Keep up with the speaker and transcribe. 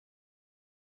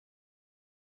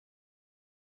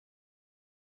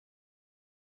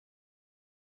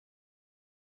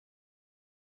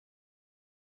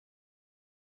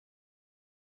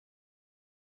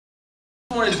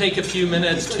I wanted to take a few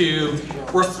minutes to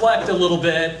reflect a little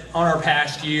bit on our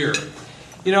past year.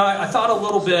 You know, I thought a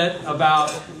little bit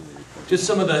about just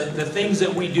some of the things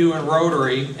that we do in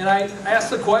Rotary, and I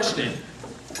asked the question,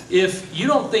 if you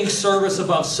don't think service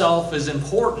above self is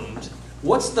important,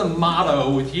 what's the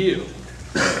motto with you?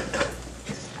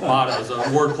 Motto is a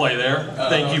wordplay there.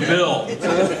 Thank you, Bill.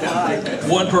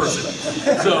 One person.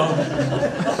 So,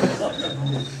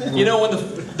 you know, when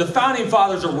the founding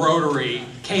fathers of Rotary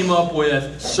came up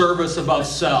with service above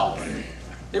self,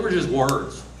 they were just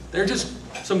words. They're just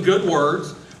some good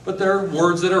words, but they're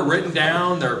words that are written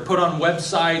down, they're put on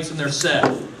websites, and they're said.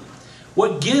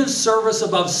 What gives service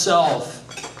above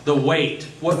self the weight,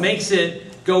 what makes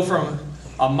it go from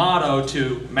a motto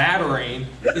to mattering,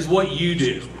 is what you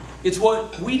do. It's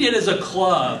what we did as a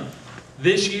club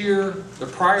this year, the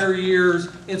prior years.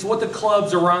 It's what the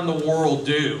clubs around the world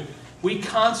do. We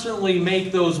constantly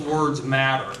make those words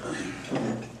matter.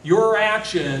 Your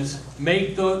actions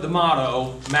make the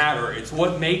motto matter. It's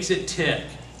what makes it tick.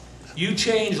 You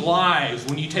change lives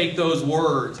when you take those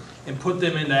words and put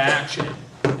them into action.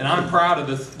 And I'm proud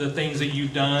of the things that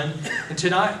you've done. And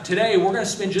today we're going to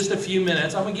spend just a few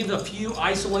minutes. I'm going to give a few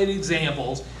isolated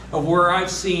examples of where I've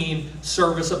seen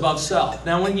service above self.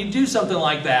 Now, when you do something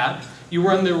like that, you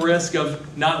run the risk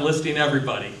of not listing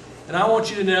everybody. And I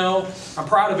want you to know I'm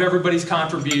proud of everybody's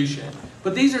contribution.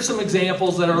 But these are some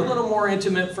examples that are a little more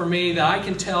intimate for me, that I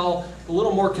can tell a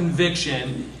little more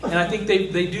conviction. And I think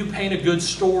they do paint a good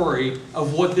story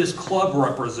of what this club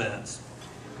represents.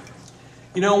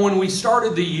 You know, when we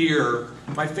started the year,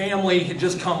 my family had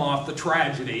just come off the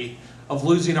tragedy of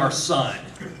losing our son.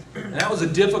 And that was a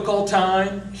difficult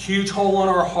time, huge hole in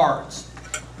our hearts.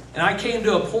 And I came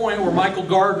to a point where Michael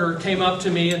Gardner came up to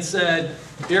me and said,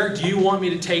 "Derek, do you want me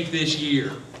to take this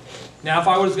year?" Now, if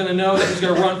I was going to know that he was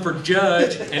going to run for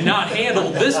judge and not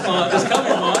handle this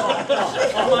coming month,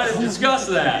 I might have discussed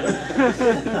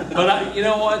that. But you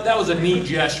know what? That was a neat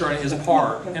gesture on his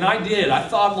part. And I did. I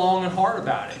thought long and hard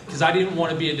about it because I didn't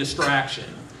want to be a distraction.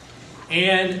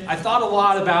 And I thought a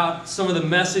lot about some of the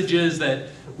messages that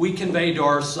we convey to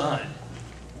our son.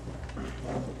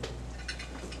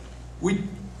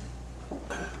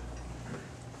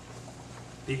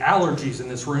 The allergies in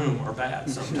this room are bad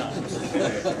sometimes.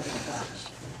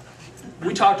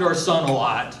 We talk to our son a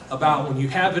lot about when you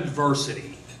have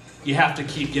adversity, you have to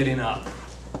keep getting up.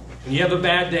 When you have a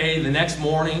bad day, the next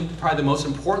morning, probably the most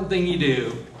important thing you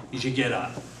do is you get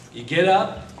up. You get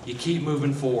up, you keep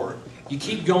moving forward. You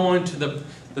keep going to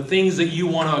the things that you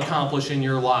want to accomplish in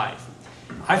your life.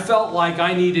 I felt like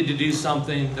I needed to do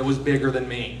something that was bigger than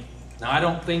me. Now, I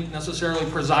don't think necessarily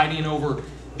presiding over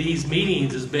these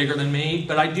meetings is bigger than me,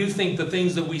 but I do think the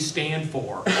things that we stand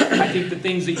for, I think the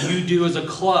things that you do as a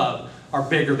club are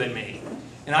bigger than me.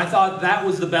 And I thought that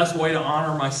was the best way to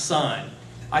honor my son.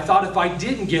 I thought if I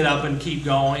didn't get up and keep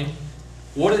going,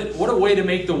 what a way to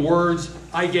make the words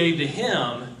I gave to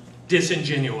him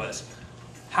disingenuous.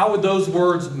 How would those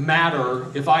words matter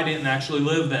if I didn't actually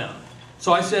live them?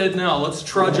 So I said, no, let's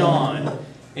trudge on.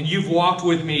 And you've walked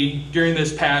with me during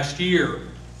this past year.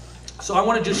 So I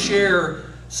want to just share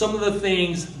some of the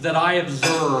things that I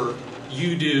observed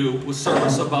you do with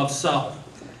service above self.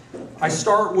 I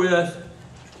start with,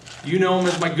 you know him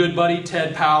as my good buddy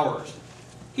Ted Powers.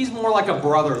 He's more like a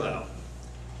brother though.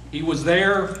 He was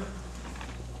there.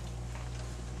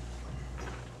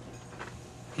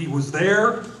 He was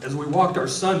there as we walked our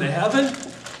son to heaven.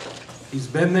 He's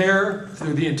been there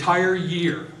through the entire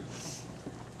year.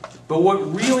 But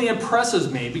what really impresses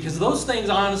me, because those things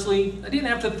honestly, I didn't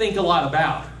have to think a lot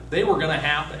about. They were going to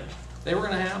happen. They were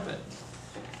going to happen.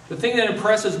 The thing that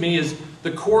impresses me is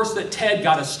the course that Ted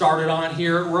got us started on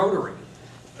here at Rotary.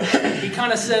 He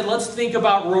kind of said, let's think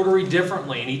about Rotary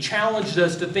differently. And he challenged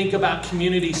us to think about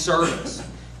community service.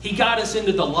 He got us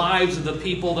into the lives of the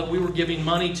people that we were giving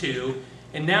money to.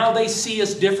 And now they see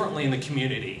us differently in the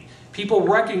community. People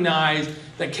recognize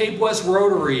that Cape West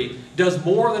Rotary does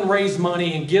more than raise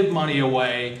money and give money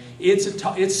away.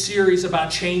 It's serious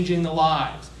about changing the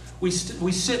lives. We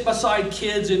sit beside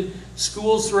kids in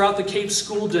schools throughout the Cape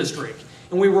School District,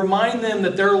 and we remind them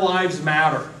that their lives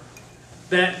matter.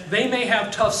 That they may have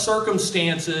tough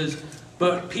circumstances,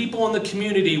 but people in the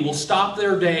community will stop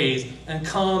their days and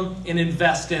come and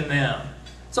invest in them.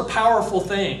 It's a powerful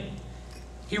thing.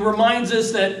 He reminds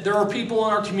us that there are people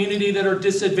in our community that are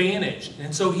disadvantaged.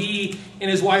 And so he and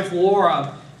his wife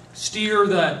Laura steer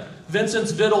the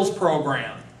Vincent's Vittles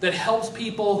program that helps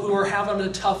people who are having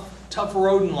a tough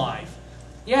road in life.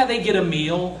 Yeah, they get a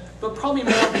meal, but probably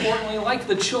more importantly, like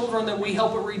the children that we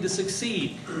help at Read to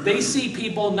Succeed, they see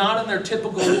people not in their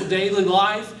typical daily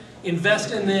life,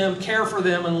 invest in them, care for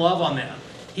them, and love on them.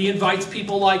 He invites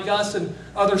people like us and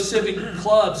other civic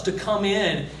clubs to come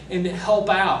in and help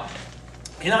out.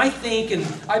 And I think, and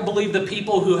I believe the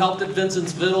people who helped at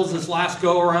Vincent's Vittles this last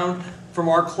go-around from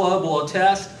our club will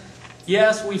attest,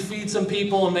 yes, we feed some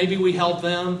people and maybe we help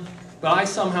them, but I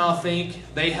somehow think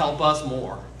they help us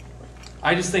more.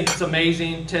 I just think it's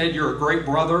amazing. Ted, you're a great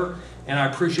brother, and I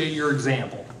appreciate your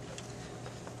example.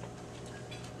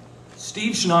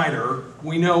 Steve Schneider,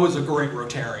 we know, is a great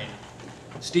Rotarian.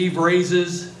 Steve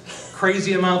raises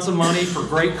crazy amounts of money for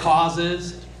great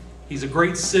causes. He's a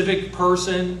great civic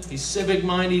person. He's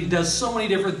civic-minded. He does so many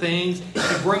different things.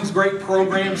 He brings great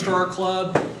programs to our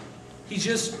club. He's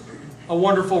just a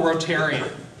wonderful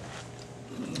Rotarian.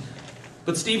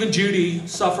 But Steve and Judy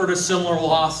suffered a similar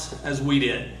loss as we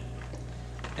did.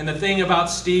 And the thing about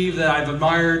Steve that I've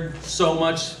admired so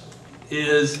much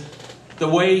is the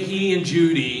way he and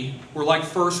Judy were like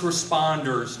first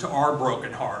responders to our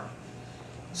broken heart.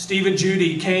 Steve and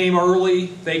Judy came early,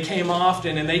 they came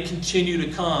often, and they continue to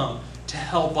come to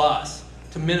help us,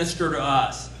 to minister to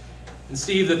us. And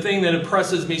Steve, the thing that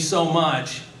impresses me so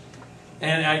much,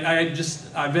 and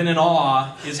I've been in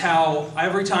awe, is how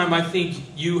every time I think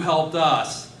you helped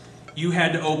us, you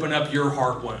had to open up your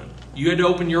heart wound. You had to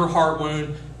open your heart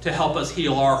wound to help us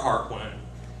heal our heart wound.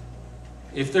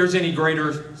 If there's any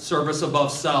greater service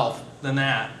above self than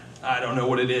that, I don't know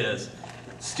what it is.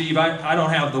 Steve, I don't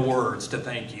have the words to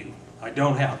thank you. I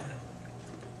don't have them.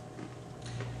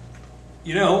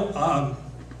 You know,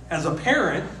 as a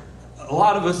parent, a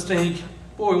lot of us think,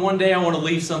 boy, one day I want to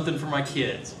leave something for my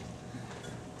kids.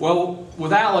 Well,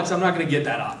 with Alex, I'm not going to get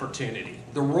that opportunity.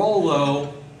 The role,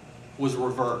 though, was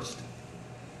reversed.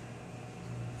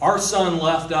 Our son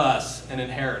left us an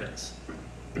inheritance.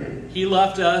 He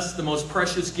left us the most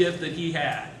precious gift that he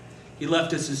had. He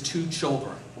left us his 2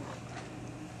 children.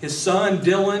 His son,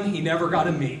 Dylan, he never got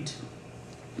to meet.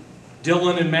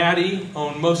 Dylan and Maddie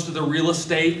own most of the real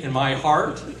estate in my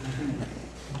heart.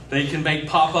 They can make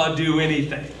Papa do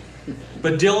anything.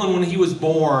 But Dylan, when he was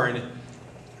born,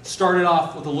 started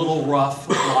off with a little rough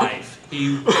life.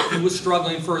 He was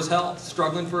struggling for his health,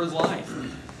 struggling for his life.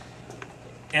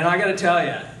 And I got to tell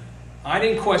you, I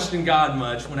didn't question God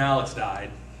much when Alex died.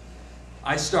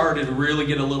 I started to really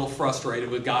get a little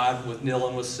frustrated with God when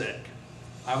Dylan was sick.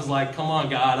 I was like, come on,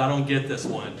 God, I don't get this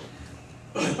one.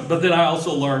 But then I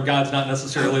also learned God's not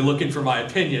necessarily looking for my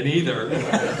opinion either.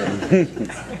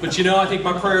 But you know, I think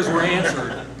my prayers were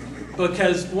answered.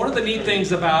 Because one of the neat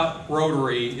things about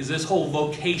Rotary is this whole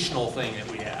vocational thing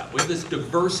that we have. We have this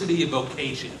diversity of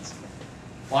vocations.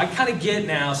 Well, I kind of get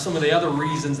now some of the other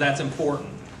reasons that's important.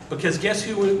 Because guess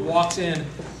who walks in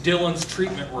Dylan's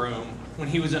treatment room when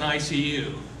he was in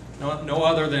ICU? No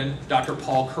other than Dr.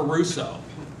 Paul Caruso.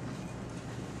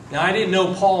 Now, I didn't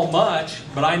know Paul much,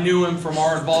 but I knew him from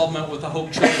our involvement with the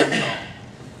Hope Children's Home.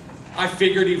 I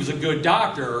figured he was a good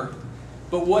doctor,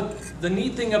 but what the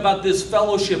neat thing about this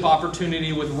fellowship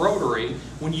opportunity with Rotary,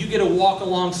 when you get to walk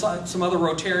alongside some other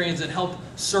Rotarians and help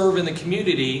serve in the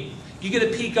community, you get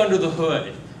a peek under the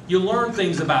hood. You learn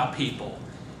things about people.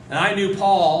 And I knew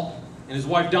Paul and his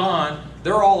wife Dawn,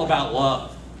 they're all about love.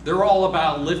 They're all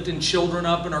about lifting children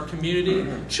up in our community,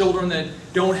 children that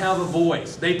don't have a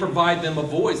voice. They provide them a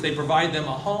voice. They provide them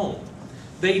a home.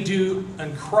 They do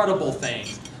incredible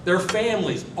things. Their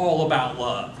family's all about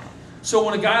love. So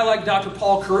when a guy like Dr.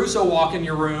 Paul Caruso walks in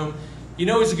your room, you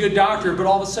know he's a good doctor, but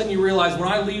all of a sudden you realize when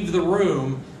I leave the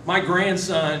room, my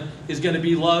grandson is going to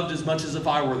be loved as much as if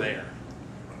I were there.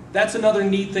 That's another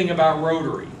neat thing about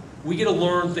Rotary. We get to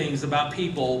learn things about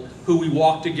people who we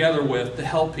walk together with to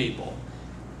help people.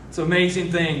 It's an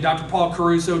amazing thing. Dr. Paul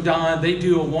Caruso, Don, they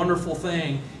do a wonderful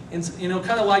thing. And, you know,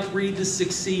 kind of like Read to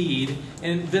Succeed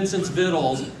and Vincent's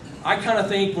Vittles, I kind of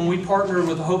think when we partnered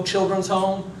with the Hope Children's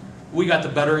Home, we got the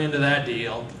better end of that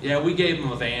deal. Yeah, we gave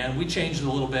them a van. We changed it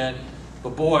a little bit.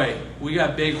 But boy, we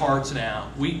got big hearts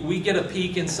now. We get a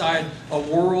peek inside a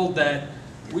world that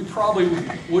we probably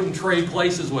wouldn't trade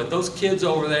places with. Those kids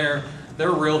over there,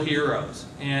 they're real heroes.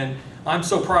 And I'm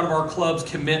so proud of our club's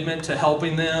commitment to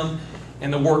helping them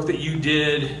and the work that you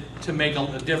did to make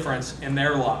a difference in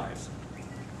their lives.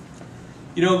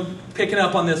 You know, picking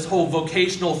up on this whole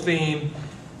vocational theme,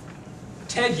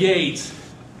 Ted Yates,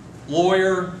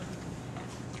 lawyer,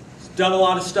 done a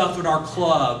lot of stuff in our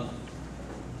club,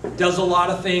 does a lot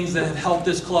of things that have helped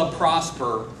this club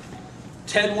prosper.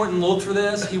 Ted wouldn't look for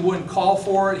this. He wouldn't call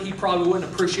for it. He probably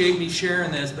wouldn't appreciate me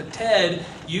sharing this. But Ted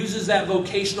uses that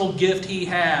vocational gift he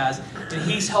has, and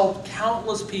he's helped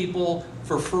countless people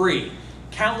for free.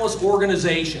 Countless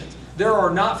organizations. There are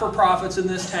not-for-profits in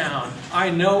this town. I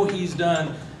know he's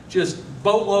done just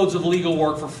boatloads of legal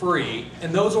work for free.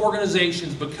 And those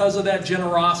organizations, because of that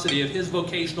generosity of his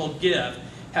vocational gift,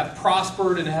 have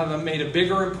prospered and have made a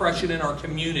bigger impression in our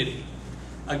community.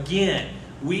 Again,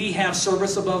 we have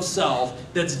service above self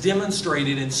that's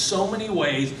demonstrated in so many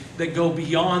ways that go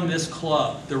beyond this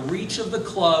club. The reach of the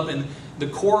club and the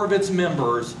core of its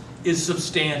members is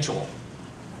substantial.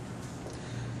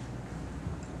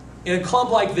 In a club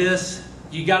like this,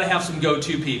 you got to have some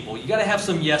go-to people. You got to have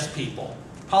some yes people.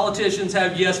 Politicians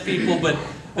have yes people, but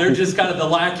they're just kind of the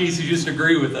lackeys who just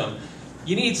agree with them.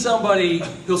 You need somebody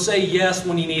who'll say yes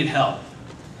when you need help.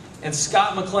 And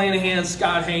Scott McClanahan,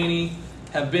 Scott Haney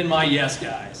have been my yes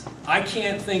guys. I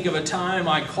can't think of a time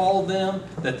I called them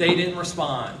that they didn't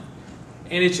respond.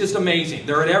 And it's just amazing.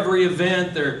 They're at every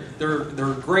event.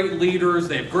 They're great leaders.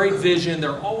 They have great vision.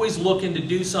 They're always looking to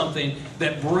do something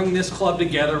that bring this club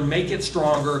together, make it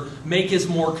stronger, make us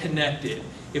more connected.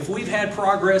 If we've had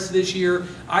progress this year,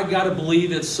 I got to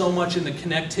believe it's so much in the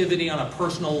connectivity on a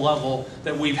personal level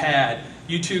that we've had.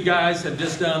 You two guys have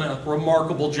just done a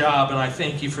remarkable job, and I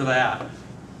thank you for that.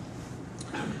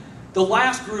 The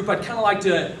last group I'd kind of like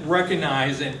to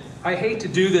recognize, and I hate to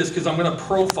do this because I'm going to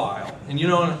profile. And you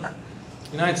know, in the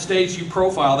United States, you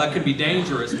profile, that can be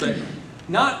dangerous, but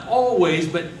not always,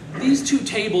 but these two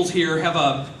tables here have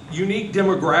a unique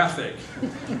demographic.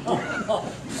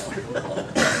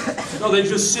 No, they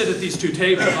just sit at these two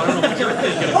tables. I don't know what you're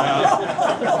thinking about.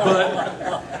 But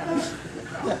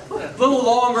a little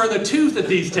longer in the tooth at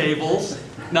these tables,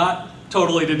 not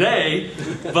totally today,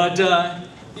 but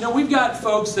you know, we've got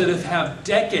folks that have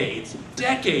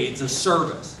decades of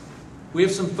service. We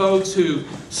have some folks who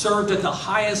served at the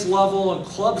highest level in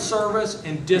club service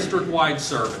and district-wide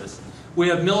service. We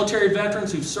have military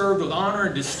veterans who've served with honor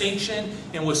and distinction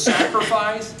and with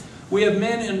sacrifice. We have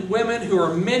men and women who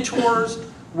are mentors,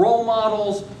 role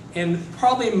models, and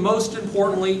probably most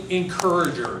importantly,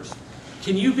 encouragers.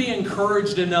 Can you be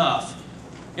encouraged enough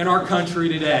in our country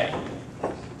today?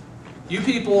 You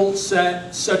people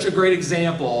set such a great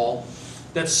example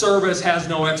that service has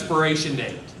no expiration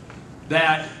date,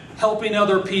 that helping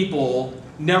other people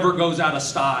never goes out of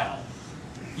style.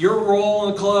 Your role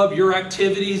in the club, your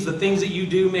activities, the things that you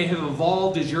do may have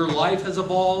evolved as your life has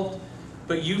evolved,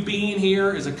 but you being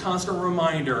here is a constant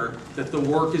reminder that the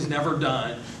work is never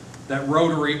done, that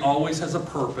Rotary always has a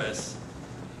purpose.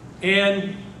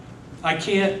 And I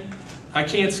can't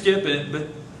skip it, but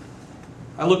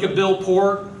I look at Bill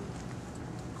Port,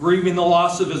 grieving the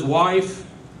loss of his wife,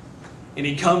 and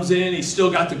he comes in, he's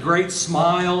still got the great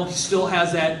smile, he still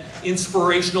has that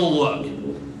inspirational look.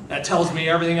 That tells me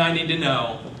everything I need to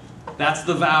know. That's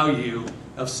the value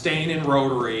of staying in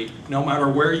Rotary. No matter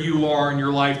where you are in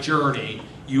your life journey,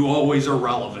 you always are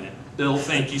relevant. Bill,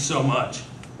 thank you so much.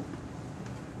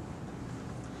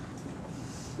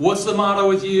 What's the motto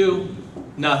with you?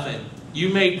 Nothing. You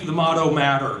make the motto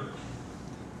matter.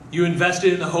 You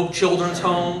invested in the Hope Children's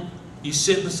Home. You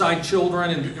sit beside children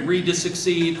and read to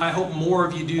succeed. I hope more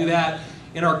of you do that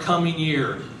in our coming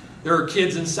year. There are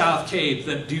kids in South Cape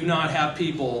that do not have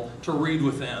people to read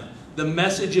with them. The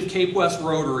message of Cape West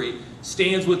Rotary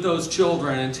stands with those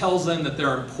children and tells them that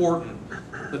they're important,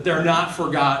 that they're not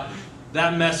forgotten.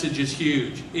 That message is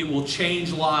huge. It will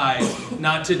change lives,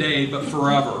 not today, but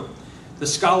forever. The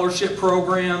scholarship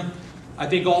program, I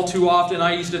think all too often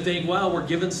I used to think, well, we're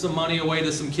giving some money away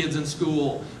to some kids in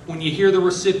school. When you hear the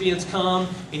recipients come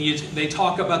and they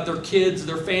talk about their kids,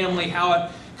 their family, how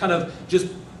it kind of just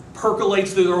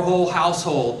percolates through their whole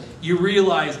household, you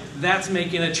realize that's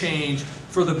making a change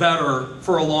for the better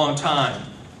for a long time.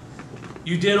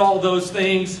 You did all those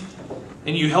things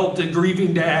and you helped a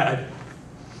grieving dad.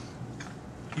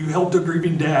 You helped a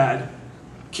grieving dad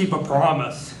keep a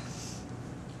promise.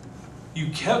 You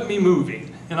kept me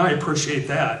moving, and I appreciate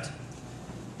that.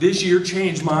 This year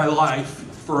changed my life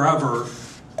forever.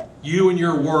 You and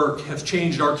your work have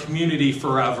changed our community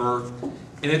forever,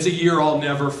 and it's a year I'll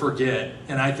never forget,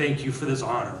 and I thank you for this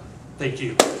honor. Thank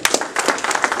you.